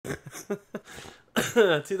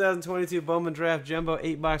2022 Bowman Draft Jumbo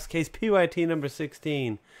 8-box case PYT number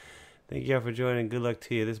 16. Thank you all for joining. Good luck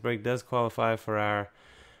to you. This break does qualify for our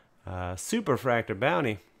Super Fractor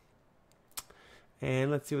bounty.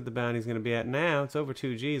 And let's see what the bounty's going to be at now. It's over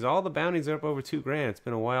 2 G's. All the bounties are up over 2 grand. It's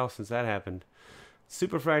been a while since that happened.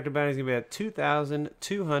 Super Fractor bounty's going to be at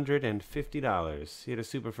 $2,250. You hit a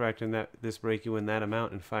Super Fractor in this break, you win that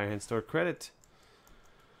amount in Firehand Store credit.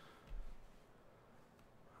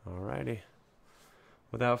 Alrighty.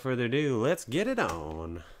 Without further ado, let's get it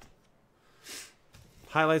on.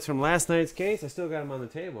 Highlights from last night's case. I still got them on the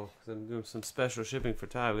table because I'm doing some special shipping for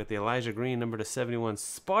Ty. We got the Elijah Green number to 71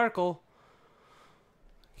 Sparkle.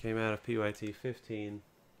 Came out of PYT 15.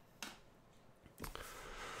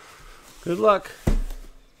 Good luck.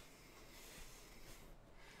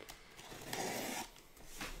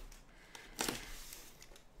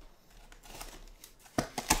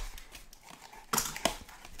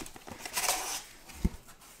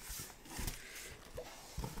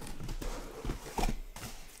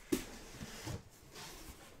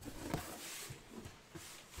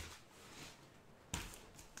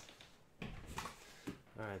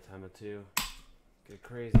 Alright, time of 2. Get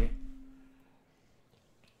crazy.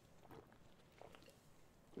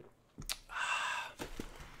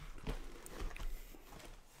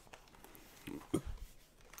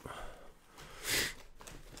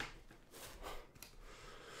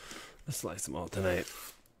 Let's slice them all tonight.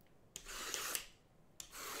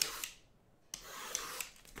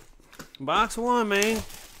 Box 1, man.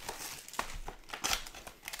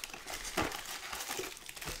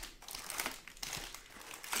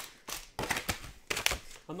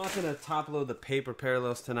 I'm not going to top load the paper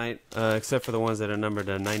parallels tonight, except for the ones that are numbered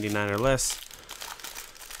to 99 or less,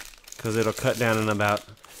 because it'll cut down in about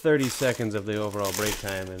 30 seconds of the overall break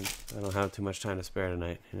time, and I don't have too much time to spare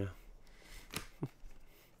tonight, you know.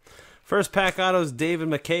 First pack autos, David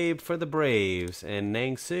McCabe for the Braves, and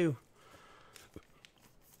Nang Su.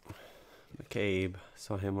 McCabe,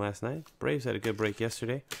 saw him last night. Braves had a good break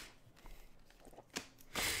yesterday.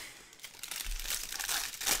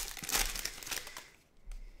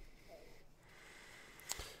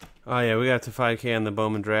 Oh yeah, we got to 5K on the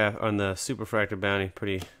Bowman draft, on the Super Fractor bounty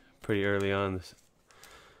pretty early on.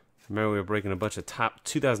 Remember we were breaking a bunch of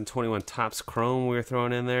 2021 Topps Chrome we were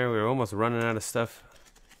throwing in there. We were almost running out of stuff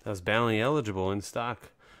that was bounty eligible in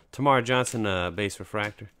stock. Tamar Johnson base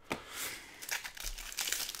refractor.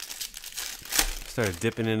 Started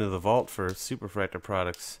dipping into the vault for Super Fractor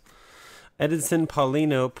products. Edinson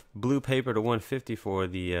Paulino blue paper to 150 for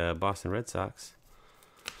the Boston Red Sox.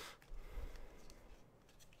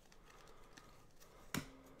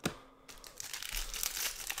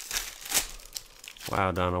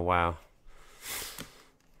 Wow, Donald, wow.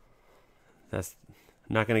 That's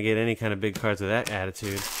not going to get any kind of big cards with that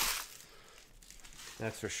attitude.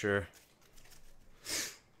 That's for sure.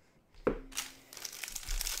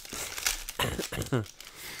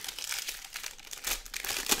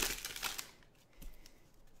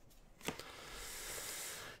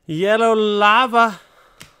 Yellow Lava.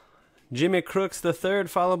 Jimmy Crooks the third,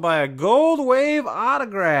 followed by a Gold Wave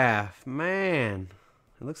autograph. Man.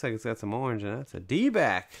 It looks like it's got some orange in it. That's a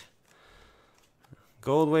D-back.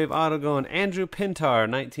 Gold Wave auto going Andrew Pintar,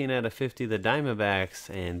 19 out of 50, the Diamondbacks,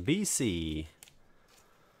 and BC.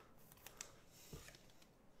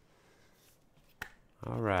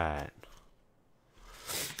 All right.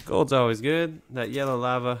 Gold's always good. That Yellow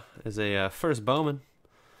Lava is a first Bowman.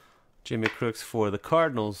 Jimmy Crooks for the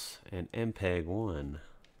Cardinals, and MPEG 1.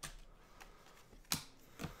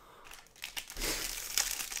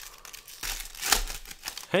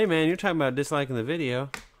 Hey man, you're talking about disliking the video.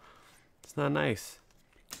 It's not nice.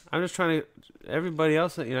 I'm just trying to, everybody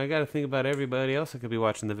else, you know, I got to think about everybody else that could be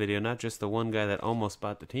watching the video, not just the one guy that almost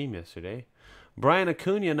bought the team yesterday. Brian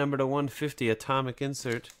Acuna, number to 150, atomic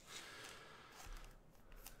insert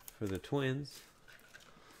for the Twins.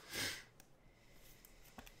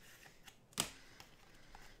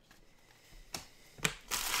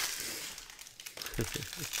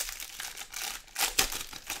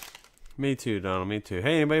 Me too, Donald. Me too.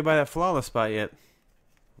 Hey, anybody buy that flawless spot yet?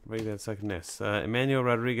 Break that second this. Emmanuel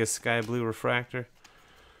Rodriguez sky blue refractor.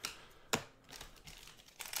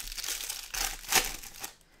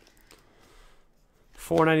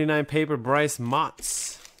 $4.99 paper Bryce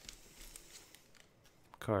Motts.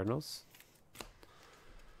 Cardinals.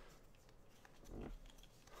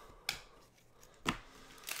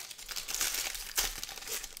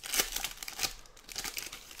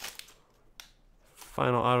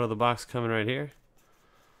 Final auto of the box coming right here.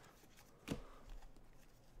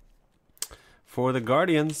 For the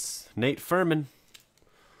Guardians, Nate Furman.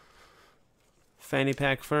 Fanny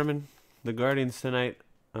Pack Furman. the Guardians tonight.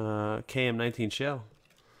 KM19 shell.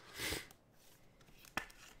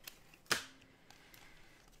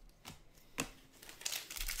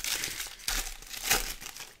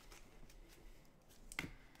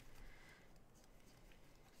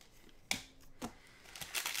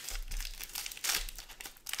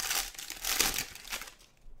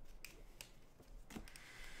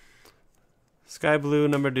 Sky Blue,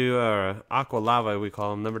 number to, Aqua Lava, we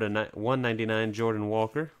call him, number to 199, Jordan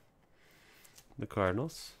Walker, the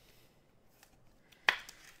Cardinals.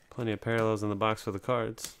 Plenty of parallels in the box for the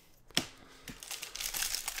cards.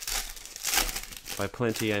 By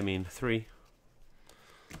plenty, I mean 3.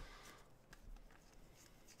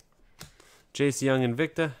 Jace Young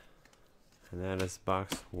Invicta, and that is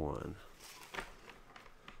box 1.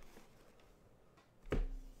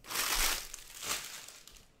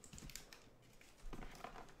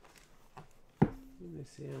 Let me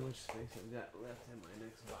see how much space I've got left in my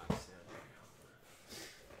next box down here.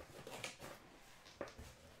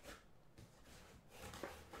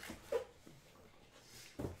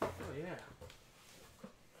 Oh yeah. Okay.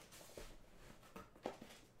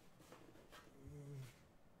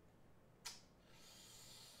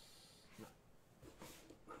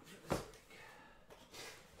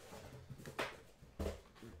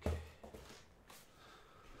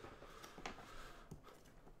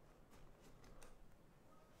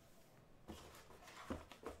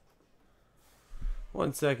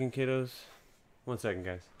 1 second, kiddos. 1 second,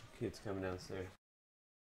 guys. Kid's coming downstairs.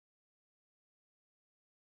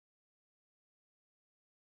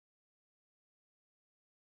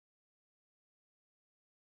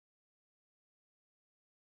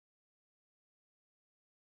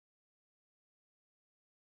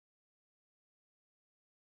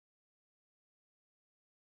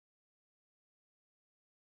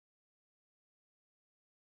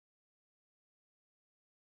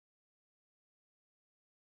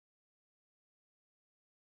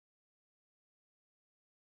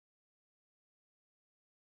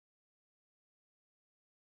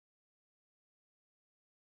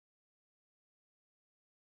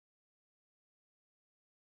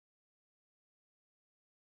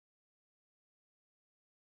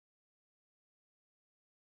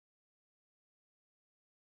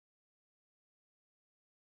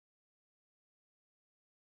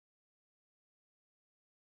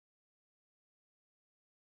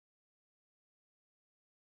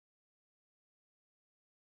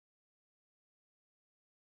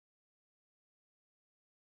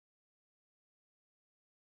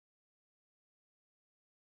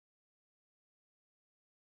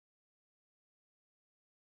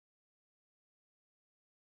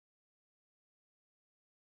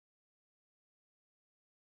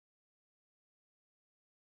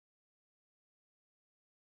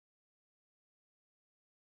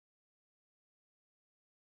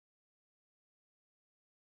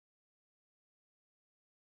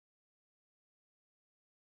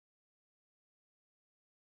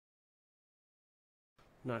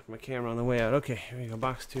 Knocked my camera on the way out. Okay, here we go.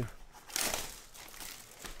 Box 2.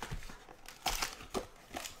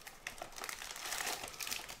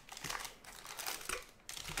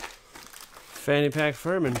 Fanny Pack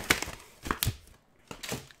Furman.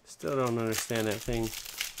 Still don't understand that thing.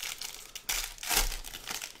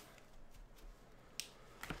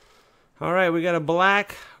 All right, we got a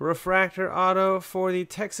black refractor auto for the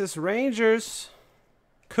Texas Rangers.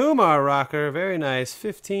 Kumar Rocker, very nice.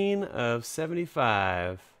 15 of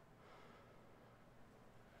 75.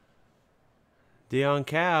 Dion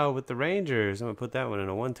Cow with the Rangers. I'm going to put that one in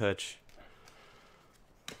a 1-touch.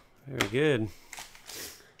 Very good.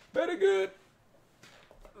 Very good.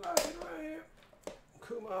 Like it right here.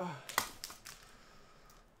 Kumar.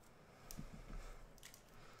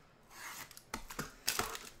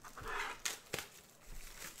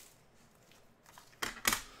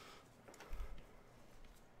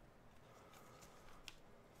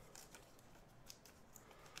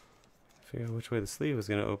 Figure out which way the sleeve was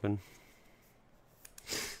going to open.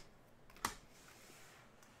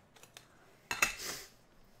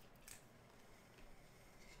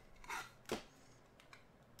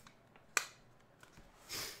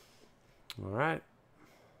 All right.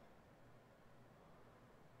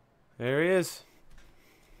 There he is.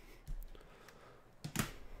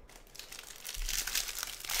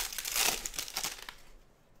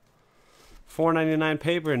 $4.99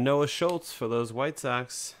 paper and Noah Schultz for those White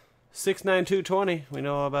Sox. 69220. We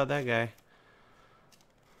know all about that guy.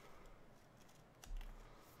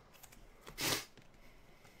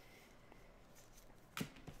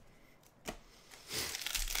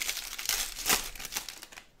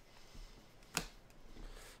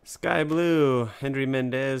 Sky blue, Henry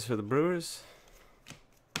Mendez for the Brewers.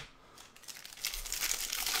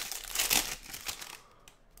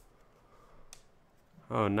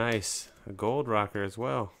 Oh, nice. A gold rocker as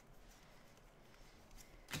well.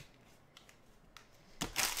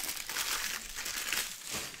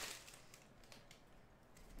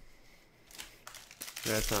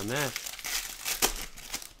 Congrats on that.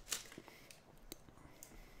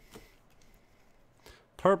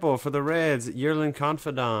 Purple for the Reds, Yerlin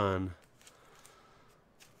Confidon.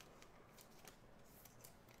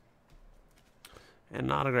 And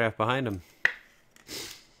an autograph behind him.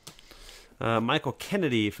 Michael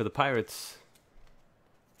Kennedy for the Pirates.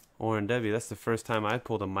 R&W. That's the first time I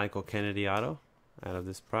pulled a Michael Kennedy auto out of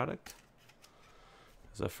this product.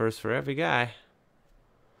 It's a first for every guy.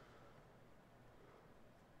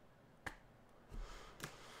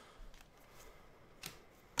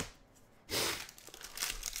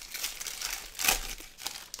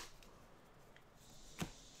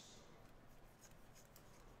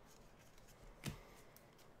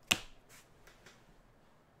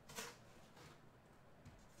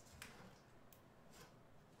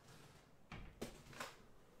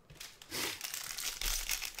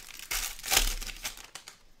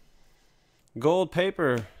 Gold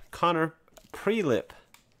paper, Connor Prelip,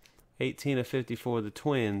 18/54, the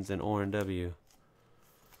Twins and R&W.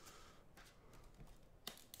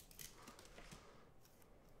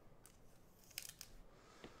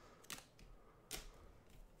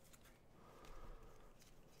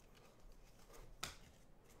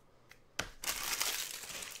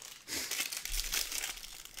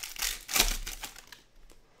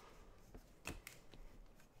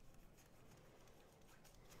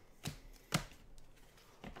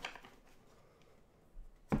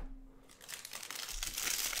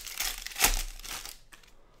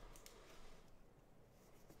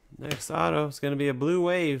 Next auto is going to be a blue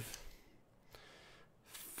wave.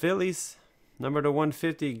 Phillies, number to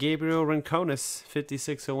 150, Gabriel Rincones,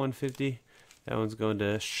 56/150. That one's going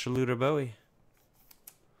to Schluter Bowie.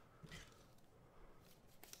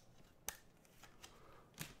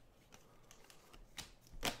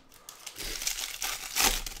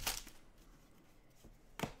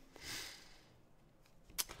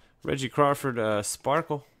 Reggie Crawford,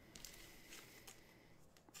 Sparkle.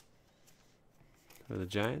 For the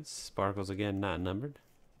Giants. Sparkles again, not numbered.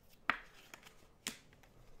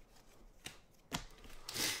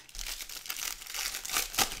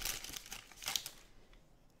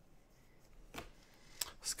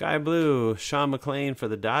 Sky blue, Sean McClain for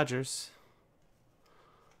the Dodgers.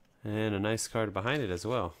 And a nice card behind it as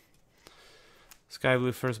well. Sky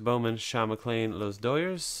blue first Bowman, Sean McClain, Los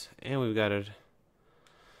Doyers. And we've got a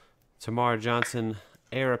Tamar Johnson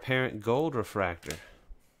Heir Apparent Gold Refractor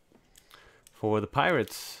for the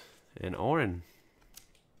Pirates in Oren.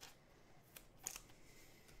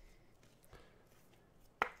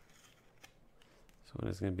 This one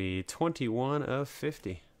is going to be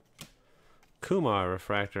 21/50. Kumar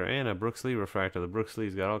refractor and a Brooks Lee refractor. The Brooks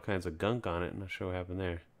Lee's got all kinds of gunk on it. I'm not sure what happened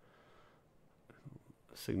there.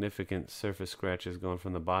 Significant surface scratches going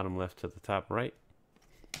from the bottom left to the top right.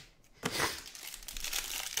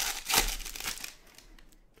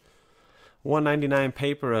 $1.99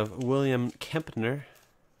 paper of William Kempner,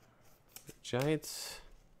 Giants.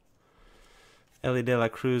 Ellie De La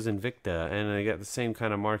Cruz Invicta, and I got the same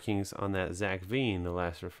kind of markings on that Zach Veen, the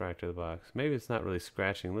last refractor of the box. Maybe it's not really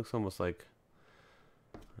scratching. It looks almost like,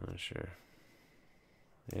 I'm not sure.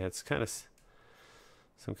 Yeah, it's kind of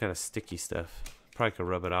some kind of sticky stuff. Probably could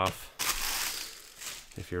rub it off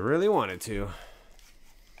if you really wanted to.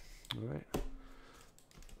 All right.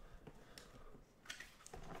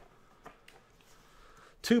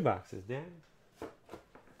 Two boxes, Dan.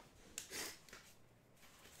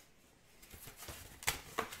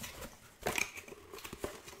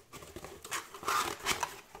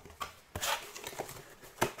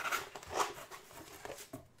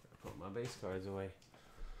 Put my base cards away.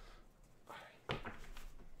 All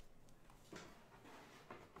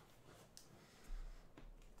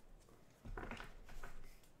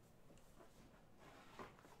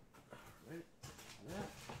right.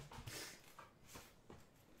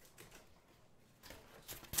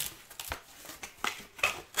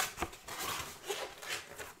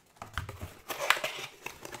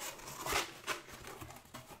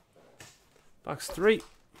 Box 3.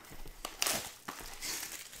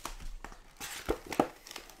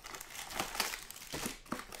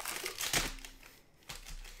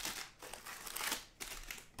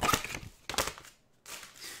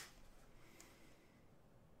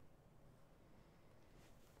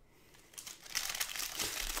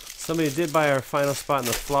 Somebody did buy our final spot in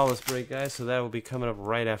the flawless break, guys, so that will be coming up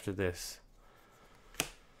right after this.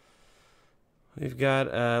 We've got,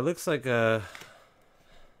 looks like a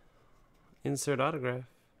insert autograph.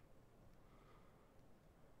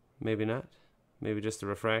 Maybe not. Maybe just a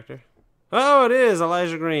refractor. Oh, it is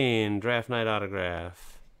Elijah Green, draft night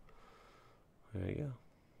autograph. There you go.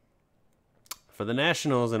 For the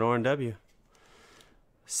Nationals in R&W.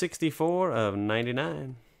 64 of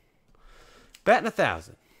 99. Batting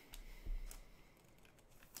 1,000.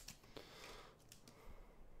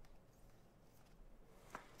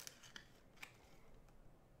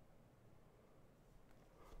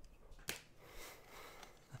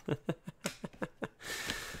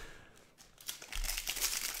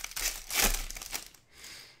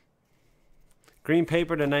 Green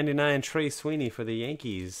paper to 99, Trey Sweeney for the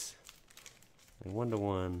Yankees. And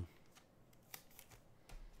 1/1.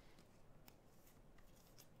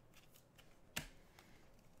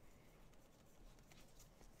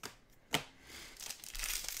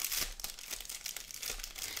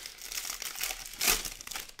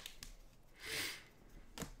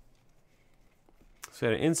 So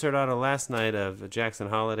we had an insert auto last night of Jackson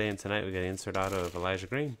Holiday, and tonight we got an insert auto of Elijah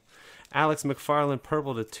Green. Alex McFarland,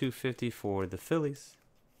 purple to 250 for the Phillies.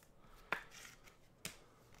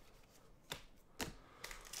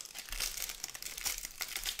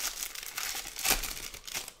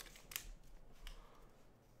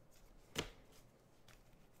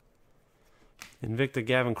 Invicta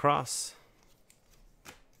Gavin Cross.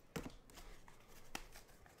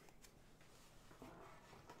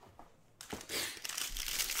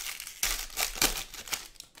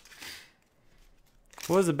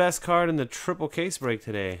 What was the best card in the triple case break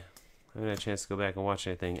today? I haven't had a chance to go back and watch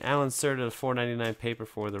anything. Alan Serta, a $4.99 paper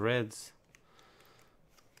for the Reds.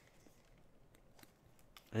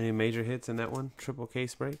 Any major hits in that one? Triple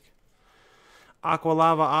case break.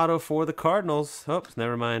 Aqualava auto for the Cardinals. Oops,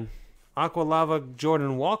 never mind. Aqualava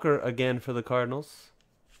Jordan Walker again for the Cardinals.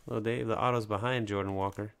 Well, Dave, the auto's behind Jordan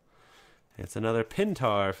Walker. It's another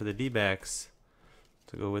Pintar for the D-backs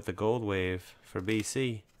to go with the Gold Wave for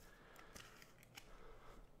BC.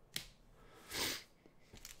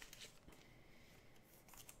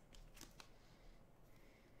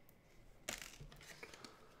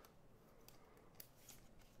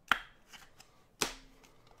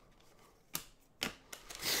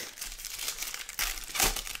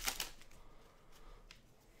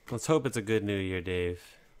 Let's hope it's a good new year, Dave.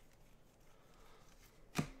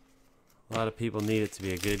 A lot of people need it to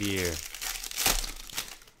be a good year.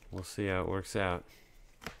 We'll see how it works out.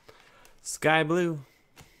 Sky Blue,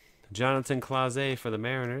 Jonathan Clase for the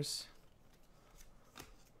Mariners.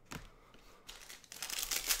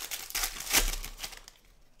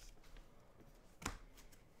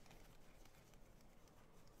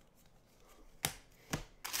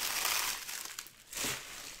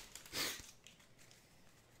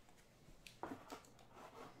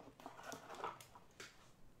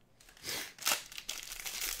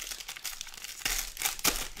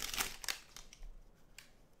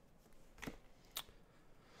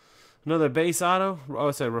 Another base auto. Oh,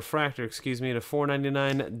 it's a refractor, excuse me, to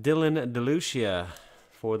 $4.99. Dylan DeLucia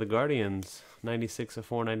for the Guardians. 96 of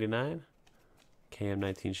 $4.99.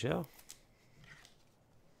 KM19 shell.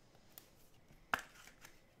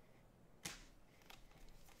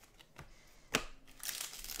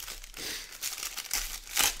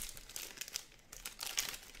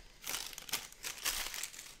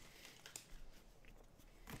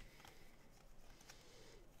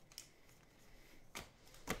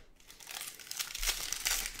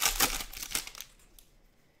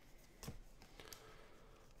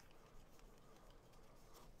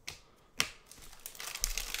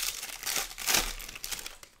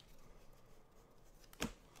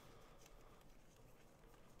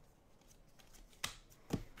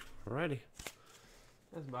 Alrighty,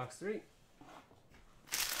 that's box 3.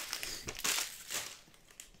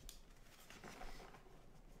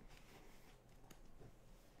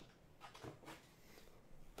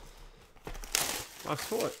 Box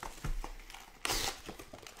 4.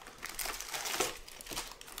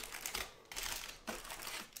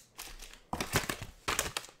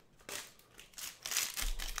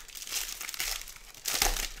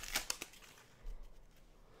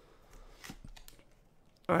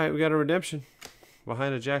 Alright, we got a redemption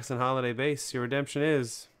behind a Jackson Holiday base. Your redemption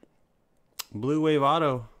is Blue Wave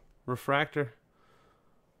Auto Refractor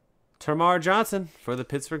Termarr Johnson for the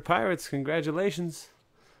Pittsburgh Pirates. Congratulations.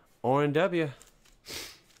 R&W.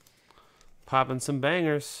 Popping some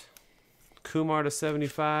bangers. Kumar to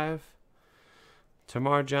 75.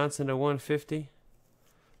 Termarr Johnson to 150.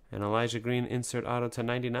 And Elijah Green insert auto to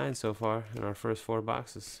 99 so far in our first 4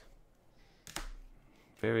 boxes.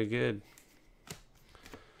 Very good.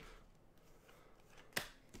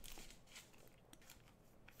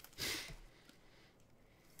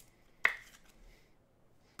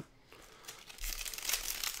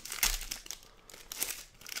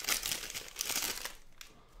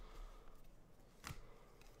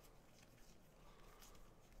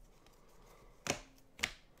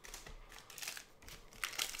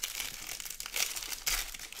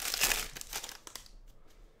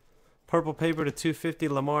 Purple paper to 250,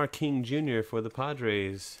 Lamar King Jr. for the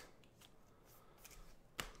Padres.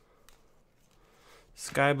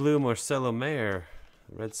 Sky blue, Marcelo Mayer,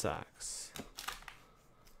 Red Sox.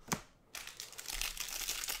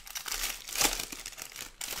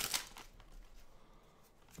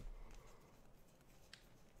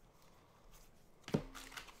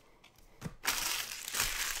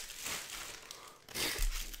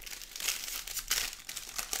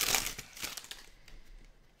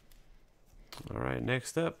 All right,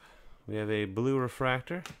 next up, we have a blue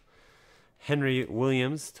refractor. Henry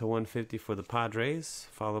Williams to 150 for the Padres,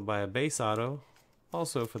 followed by a base auto,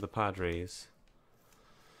 also for the Padres.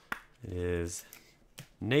 It is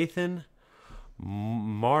Nathan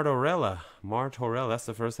Martorella. That's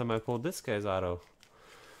the first time I pulled this guy's auto.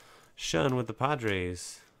 Shun with the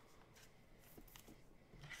Padres.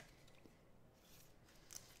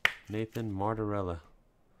 Nathan Martorella.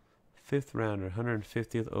 5th rounder,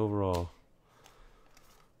 150th overall.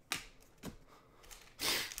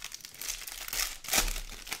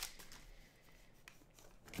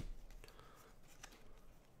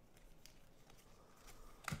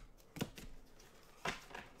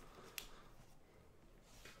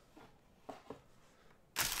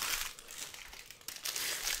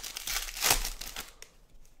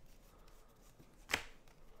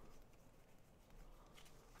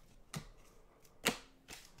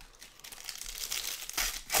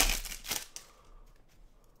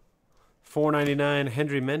 $4.99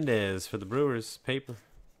 Henry Mendez for the Brewers paper.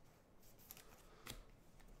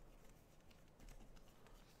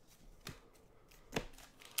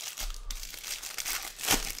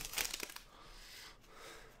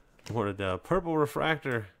 Wanted a purple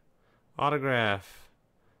refractor autograph.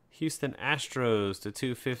 Houston Astros to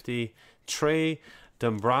 250. Trey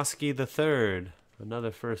Dombrowski III.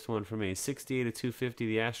 Another first one for me. 68 to 250.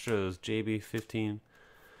 The Astros. JB 15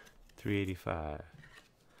 385.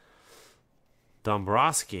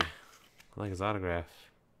 Dombrowski. I like his autograph.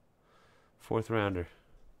 4th rounder.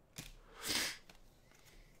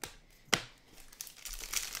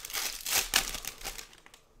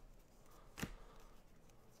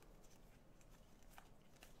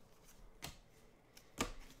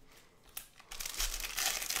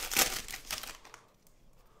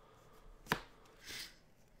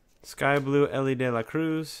 Sky blue Ellie De La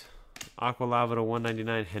Cruz. Aqua lava to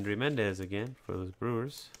 199 Henry Mendez again for those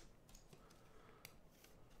Brewers.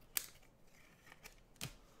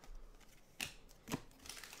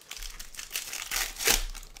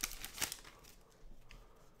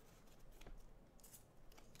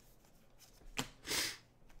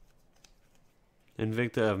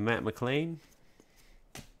 Invicta of Matt McLean.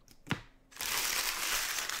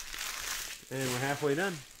 And we're halfway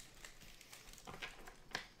done.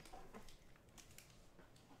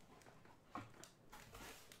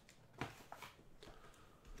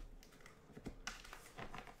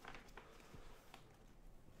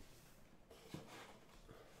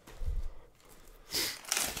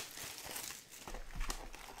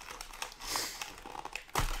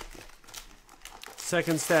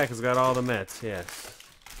 Second stack has got all the Mets, yes.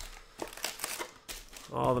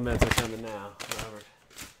 All the Mets are coming now, Robert.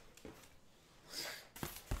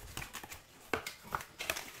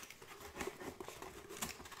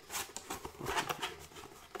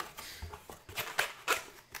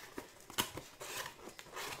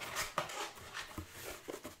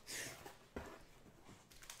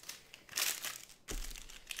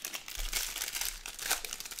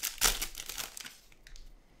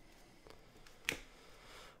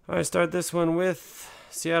 All right, start this one with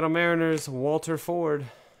Seattle Mariners, Walter Ford,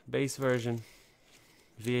 base version,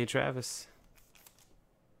 V.A. Travis.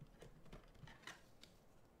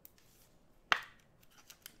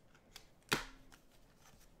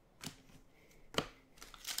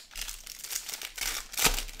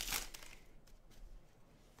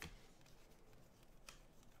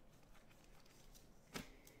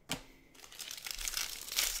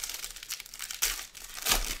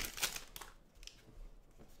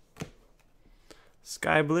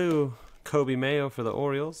 Sky blue, Kobe Mayo for the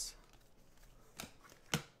Orioles.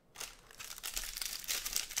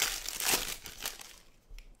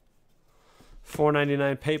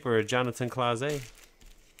 $4.99 paper, Jonathan Clase.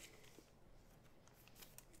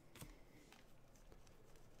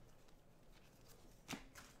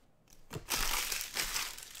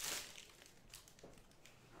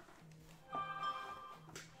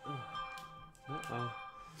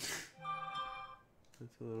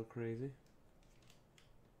 little crazy.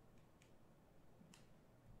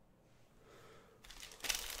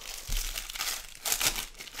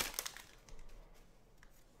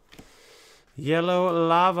 Yellow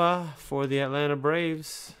Lava for the Atlanta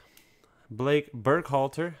Braves. Blake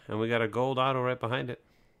Burkhalter. And we got a gold auto right behind it.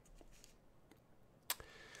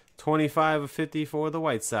 25 of 50 for the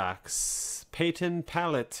White Sox. Peyton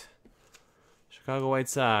Pallett. Chicago White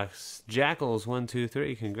Sox. Jackals 1, 2,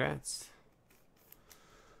 3. Congrats.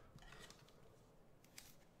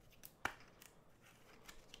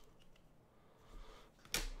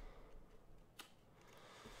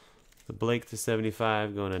 The Blake to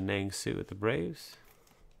 75 going to Nang Su with the Braves.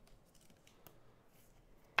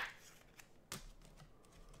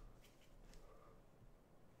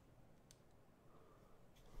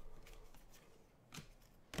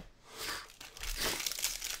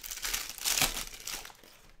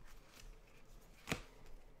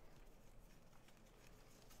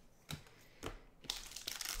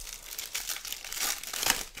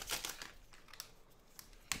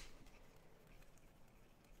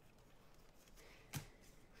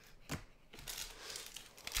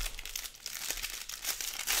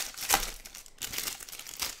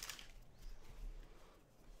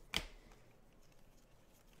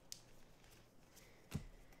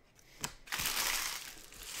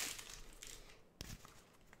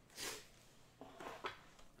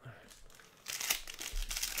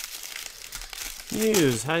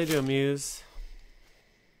 Muse, how you doing, Muse?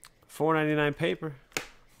 $4.99 paper.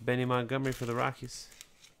 Benny Montgomery for the Rockies.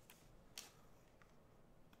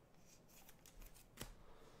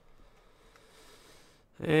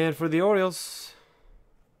 And for the Orioles,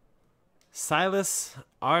 Silas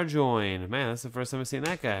Arjoin. Man, that's the first time I've seen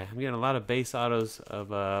that guy. I'm getting a lot of base autos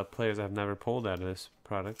of players I've never pulled out of this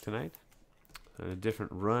product tonight. A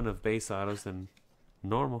different run of base autos than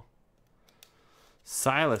normal.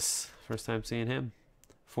 Silas, first time seeing him.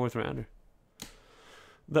 4th rounder.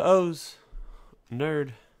 The O's.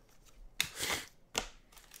 Nerd.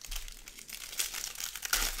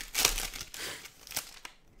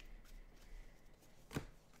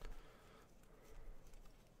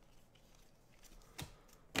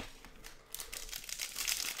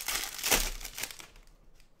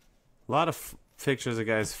 A lot of pictures of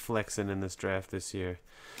guys flexing in this draft this year.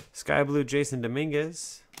 Sky Blue Jason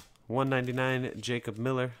Dominguez. 199 Jacob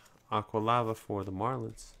Miller. Aqua Lava for the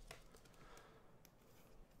Marlins.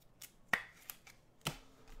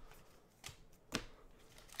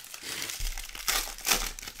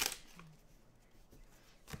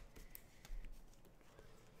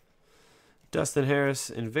 Dustin Harris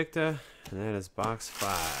Invicta, and that is box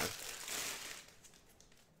 5.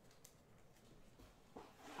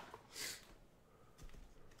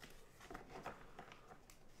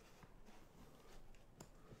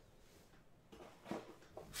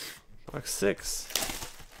 Box 6.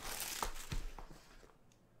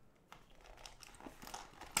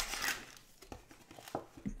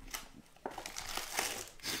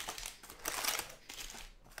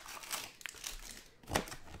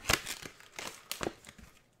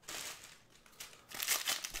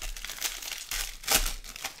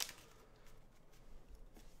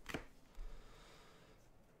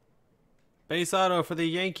 Base auto for the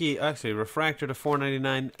Yankee. Actually, refractor to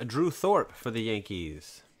 499. Drew Thorpe for the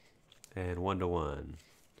Yankees. And 1-1.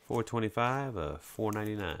 425 of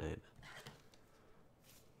 499.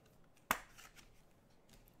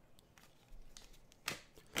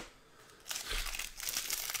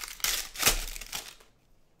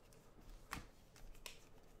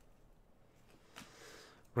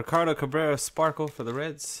 Ricardo Cabrera Sparkle for the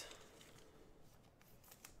Reds.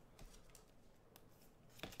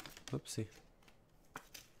 Oopsie.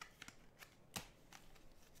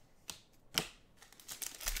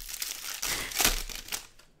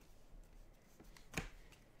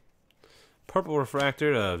 Purple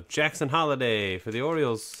refractor of Jackson Holiday for the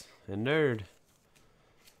Orioles and Nerd.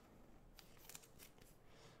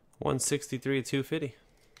 163 250.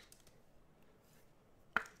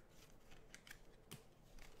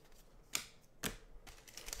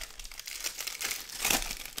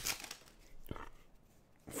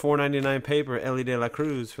 $4.99 paper, Ellie De La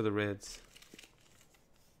Cruz for the Reds.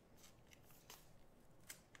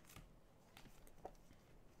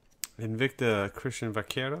 Invicta Christian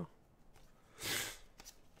Vaquero.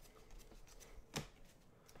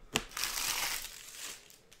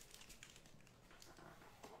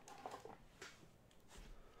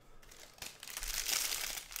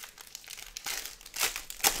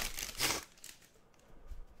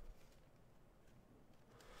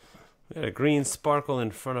 We got a green sparkle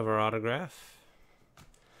in front of our autograph.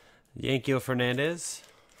 Yankee Fernandez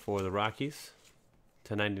for the Rockies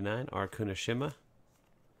 /99, Arkunashima.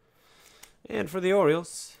 And for the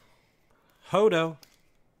Orioles, Hodo.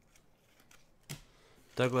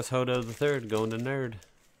 Douglas Hodo III going to Nerd.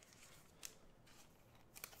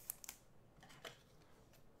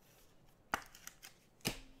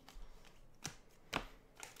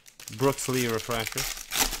 Brooks Lee refractor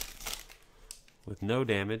with no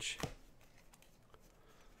damage.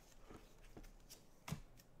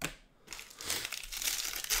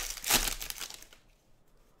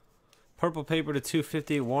 Purple paper to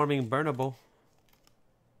 250, Warming Burnable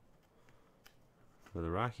for the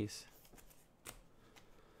Rockies.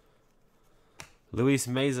 Luis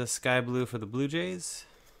Meza, Sky Blue for the Blue Jays.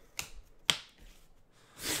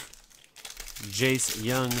 Jace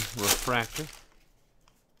Young refractor.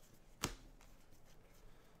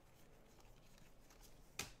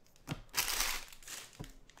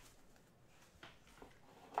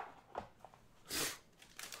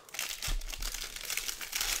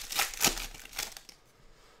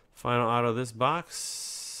 Final auto of this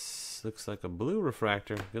box. Looks like a blue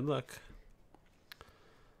refractor. Good luck.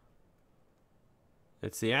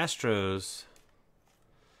 It's the Astros.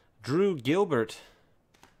 Drew Gilbert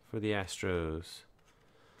for the Astros.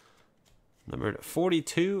 Numbered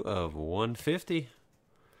 42 of 150.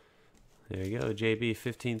 There you go, JB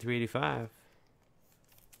 15,385.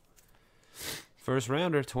 First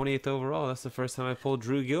rounder, 28th overall. That's the first time I pulled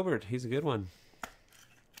Drew Gilbert. He's a good one.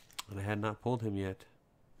 And I had not pulled him yet.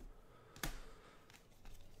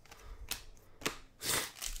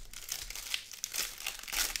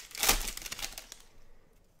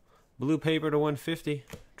 Blue paper to 150.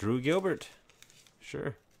 Drew Gilbert.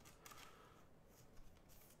 Sure.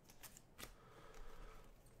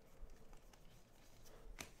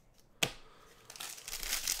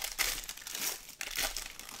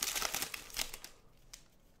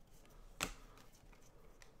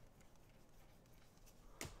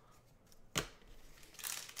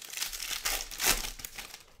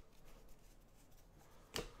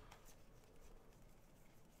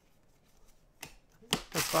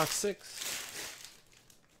 That's box 6.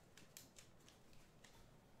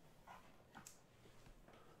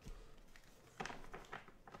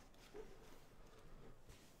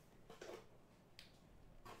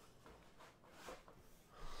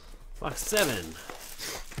 Box 7.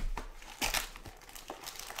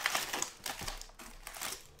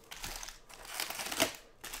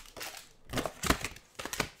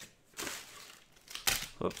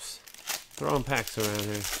 Whoops. Throwing packs around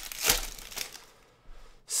here.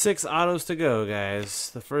 6 autos to go, guys.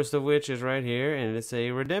 The first of which is right here, and it's a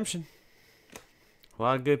redemption. A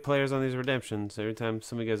lot of good players on these redemptions. Every time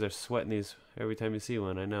some of you guys are sweating these, every time you see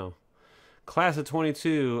one, I know. Class of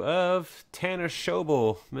 22 of Tanner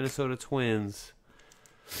Schobel, Minnesota Twins.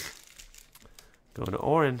 Going to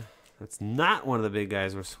Oren. That's not one of the big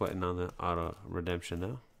guys we're sweating on the auto redemption,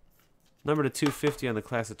 though. Number to 250 on the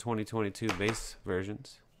Class of 2022 base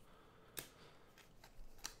versions.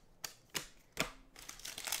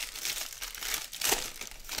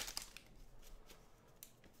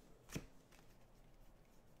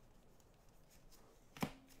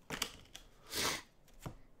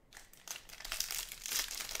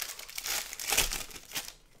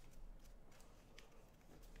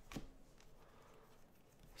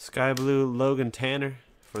 Sky Blue Logan Tanner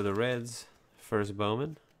for the Reds, first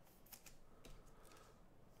Bowman.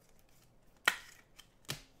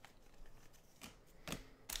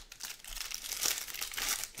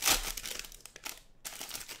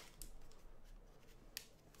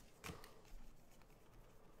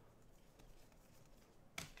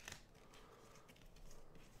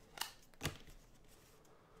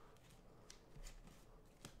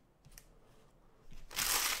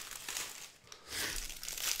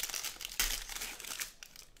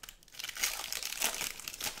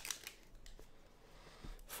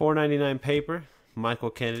 $4.99 paper, Michael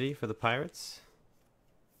Kennedy for the Pirates.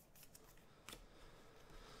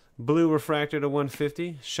 Blue refractor to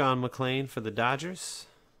 150, Sean McClain for the Dodgers.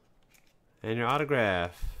 And your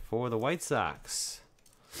autograph for the White Sox,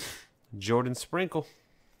 Jordan Sprinkle.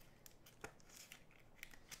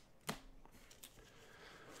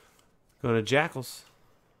 Going to Jackals.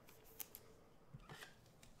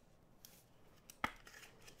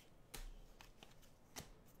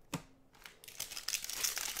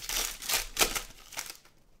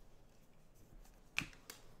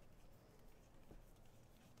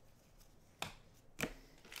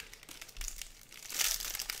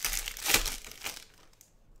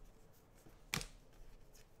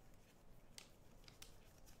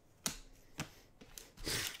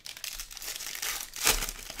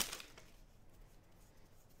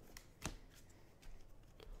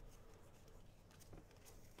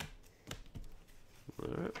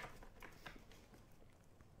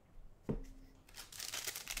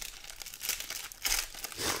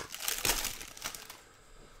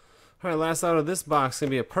 All right, last out of this box is going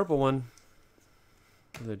to be a purple one.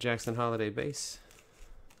 The Jackson Holiday base.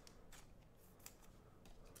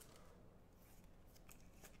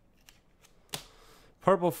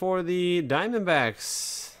 Purple for the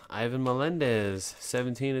Diamondbacks. Ivan Melendez,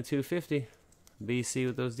 17 of 250. BC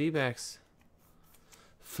with those D-backs.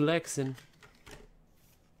 Flexing.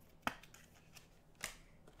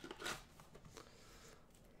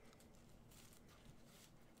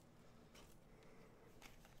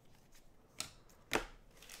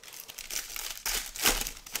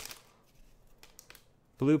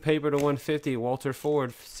 Blue paper to 150, Walter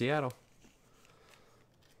Ford, Seattle.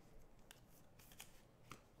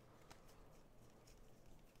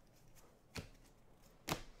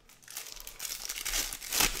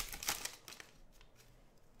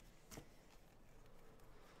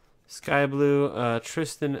 Sky blue,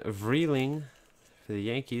 Tristan Vreeling for the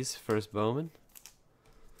Yankees, first Bowman.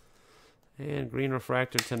 And green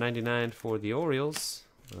refractor to 99 for the Orioles,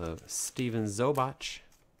 Steven Zobach.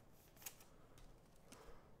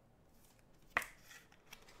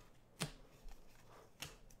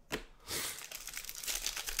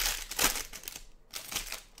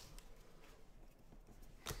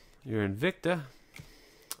 You're Invicta,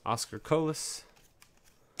 Oscar Colas.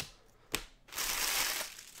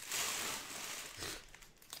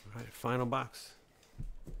 All right, final box.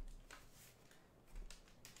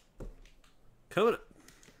 Coming up.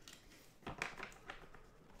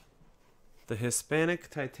 The Hispanic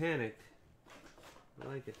Titanic. I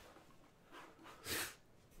like it.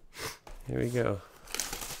 Here we go.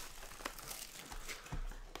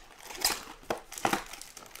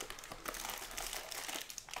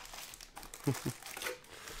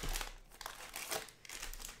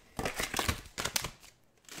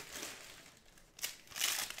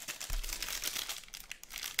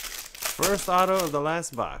 First auto of the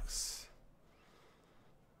last box.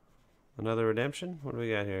 Another redemption. What do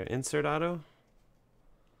we got here? Insert auto.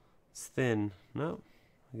 It's thin. No,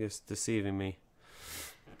 I guess deceiving me.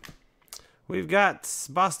 We've got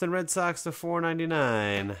Boston Red Sox to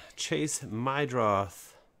 499. Chase Mydroth.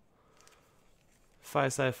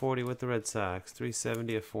 5 40 with the Red Sox.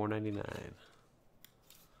 370 of 499.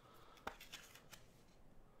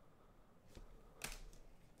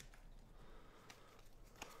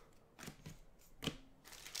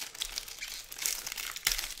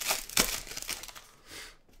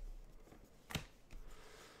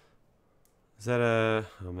 Is that a...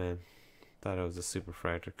 Oh, man. Thought it was a super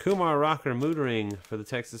fractor. Kumar Rocker Mootering for the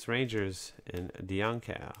Texas Rangers in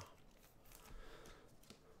Diancow.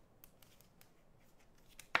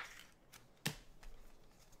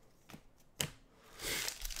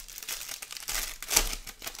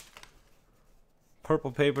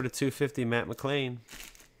 Purple paper to 250, Matt McLean.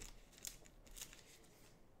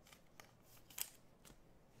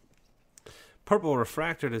 Purple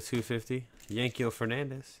refractor to 250, Yankel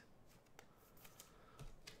Fernandez.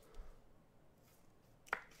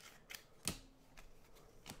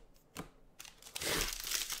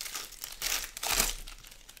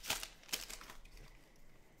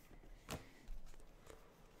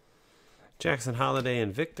 Jackson Holiday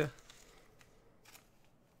Invicta.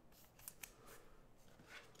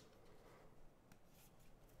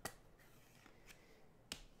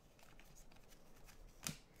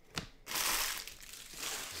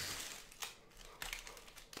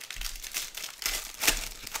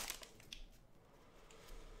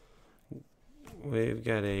 We've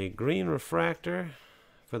got a green refractor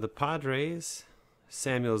for the Padres,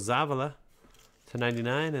 Samuel Zavala to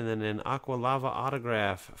 99, and then an Aqua Lava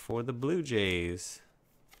autograph for the Blue Jays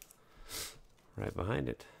right behind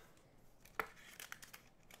it.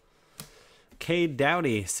 Cade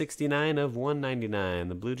Doughty, 69 of 199.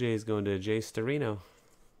 The Blue Jays going to Jay Starino.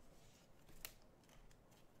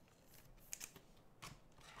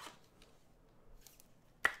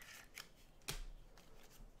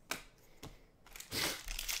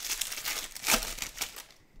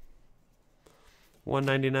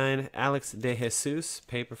 $199, Alex De Jesus,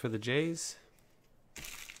 paper for the Jays.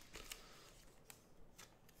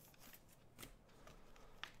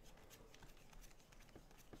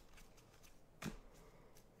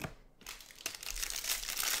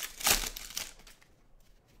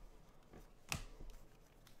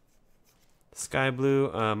 Sky blue,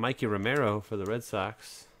 Mikey Romero for the Red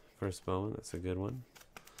Sox. First Bowman, that's a good one.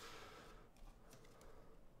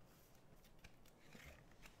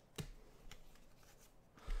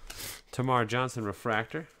 Tamar Johnson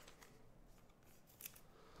refractor.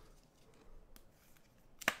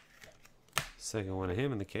 Second one of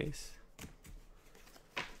him in the case.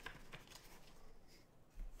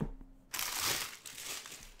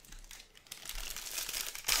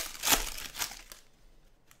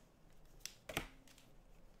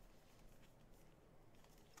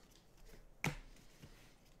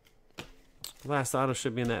 Last auto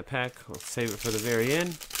should be in that pack. I'll save it for the very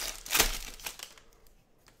end.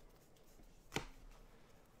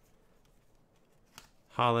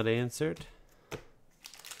 Holiday insert.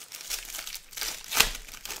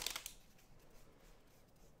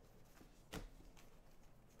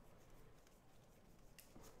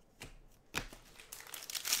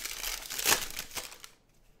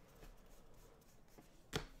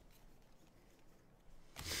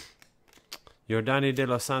 Yordani de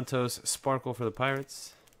los Santos Sparkle for the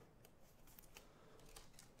Pirates.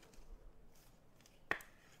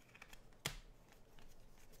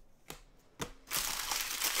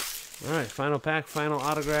 All right, final pack, final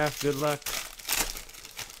autograph. Good luck.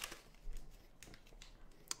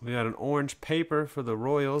 We got an orange paper for the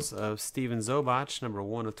Royals of Steven Zobach, number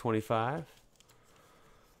 1/25.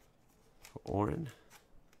 Orange.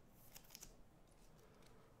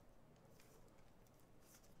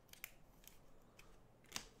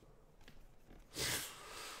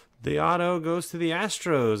 The auto goes to the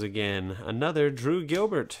Astros again. Another Drew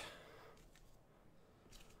Gilbert.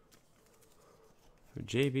 For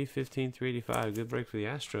JB 15/385. Good break for the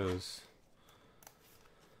Astros.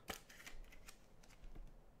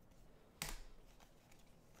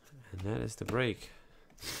 And that is the break.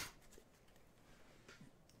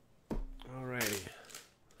 Alrighty.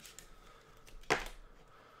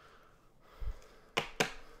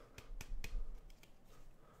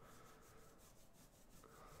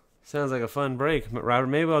 Sounds like a fun break, Robert.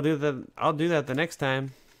 Maybe I'll do that. I'll do that the next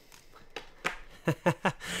time.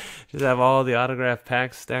 Just have all the autograph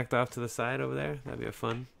packs stacked off to the side over there. That'd be a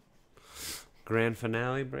fun grand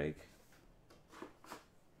finale break.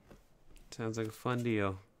 Sounds like a fun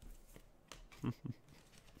deal. All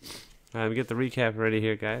right, we get the recap ready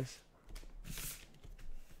here, guys.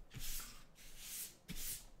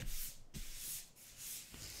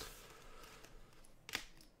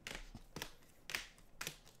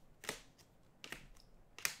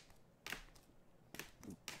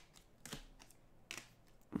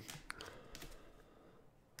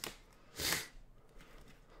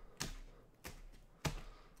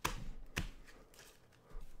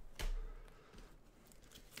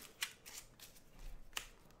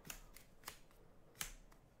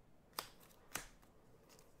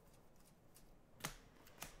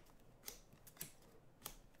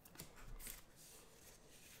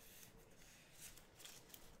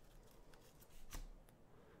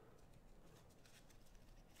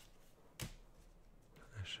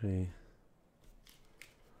 Actually,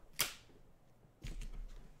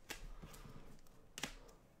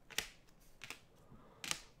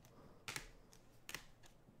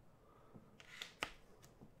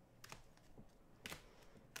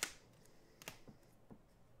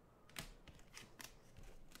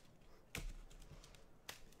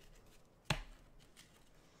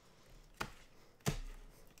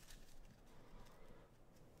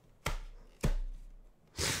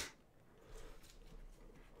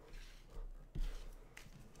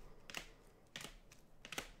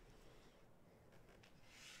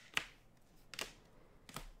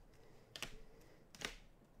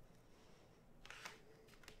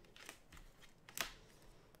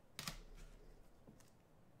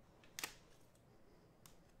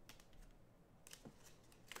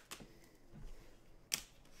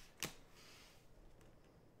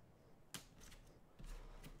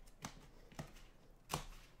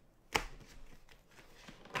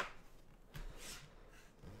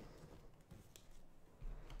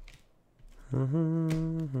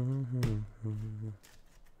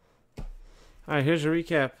 all right, here's a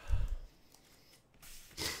recap.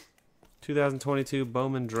 2022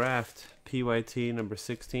 Bowman Draft, PYT number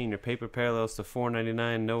 16. Your paper parallels to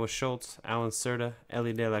 499. Noah Schultz, Alan Cerda,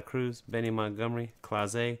 Ellie De La Cruz, Benny Montgomery,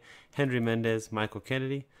 Clase, Henry Mendez, Michael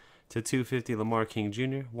Kennedy. To 250 Lamar King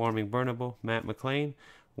Jr., Warming Burnable, Matt McLean.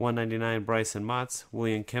 199 Bryson Motts,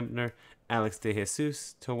 William Kempner, Alex De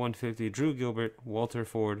Jesus. To 150 Drew Gilbert, Walter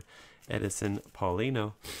Ford, Edison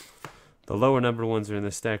Paulino. The lower number ones are in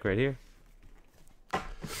this stack right here.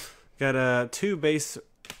 Got 2 base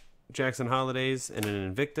Jackson Holidays and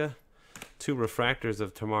an Invicta. 2 refractors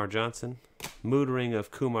of Tamar Johnson. Mood Ring of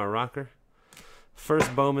Kumar Rocker.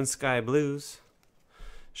 First Bowman Sky Blues.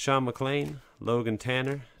 Sean McLean, Logan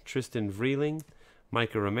Tanner, Tristan Vreeling,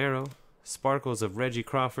 Micah Romero. Sparkles of Reggie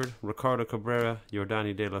Crawford, Ricardo Cabrera,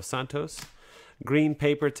 Yordani De Los Santos. Green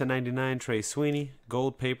paper to 99, Trey Sweeney.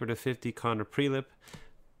 Gold paper to 50, Connor Prelip.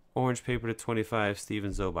 Orange paper to 25,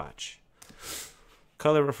 Steven Zobach.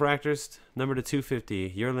 Color refractors, number to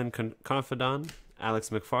 250, Yerlin Confidon, Alex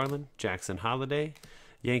McFarland, Jackson Holiday,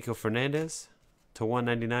 Yanko Fernandez. To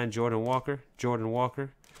 199, Jordan Walker,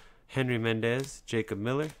 Henry Mendez, Jacob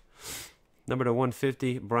Miller. Number to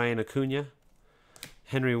 150, Brian Acuna,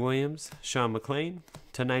 Henry Williams, Sean McClain.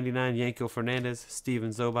 To 99, Yankel Fernandez, Steven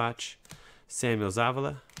Zobach, Samuel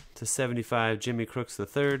Zavala. To 75, Jimmy Crooks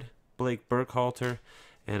III, Blake Burkhalter,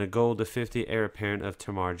 and a gold to 50, heir apparent of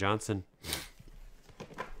Tamar Johnson.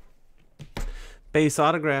 Base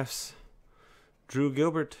autographs, Drew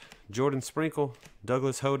Gilbert, Jordan Sprinkle,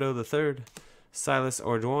 Douglas Hodo III, Silas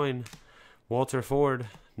Ordwine, Walter Ford,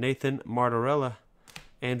 Nathan Martorella,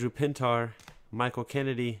 Andrew Pintar, Michael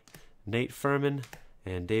Kennedy, Nate Furman,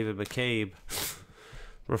 and David McCabe.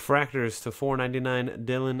 Refractors to 499,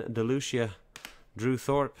 Dylan DeLucia, Drew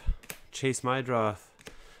Thorpe, Chase Mydroth.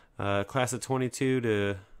 Class of 22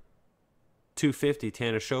 to 250,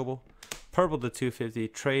 Tanner Schobel. Purple to 250,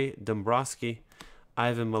 Trey Dombrowski,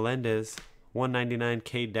 Ivan Melendez. 199,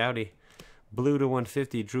 Cade Doughty. Blue to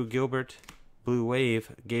 150, Drew Gilbert. Blue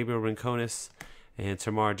Wave, Gabriel Rincones, and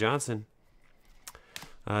Tamar Johnson.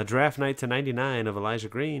 Draft night to 99 of Elijah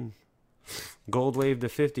Green. Gold Wave to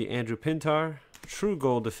 50, Andrew Pintar. True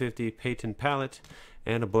Gold to 50, Peyton Pallett.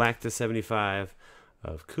 And a black to 75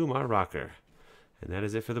 of Kumar Rocker. And that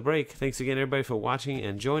is it for the break. Thanks again, everybody, for watching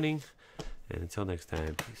and joining. And until next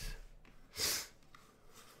time, peace.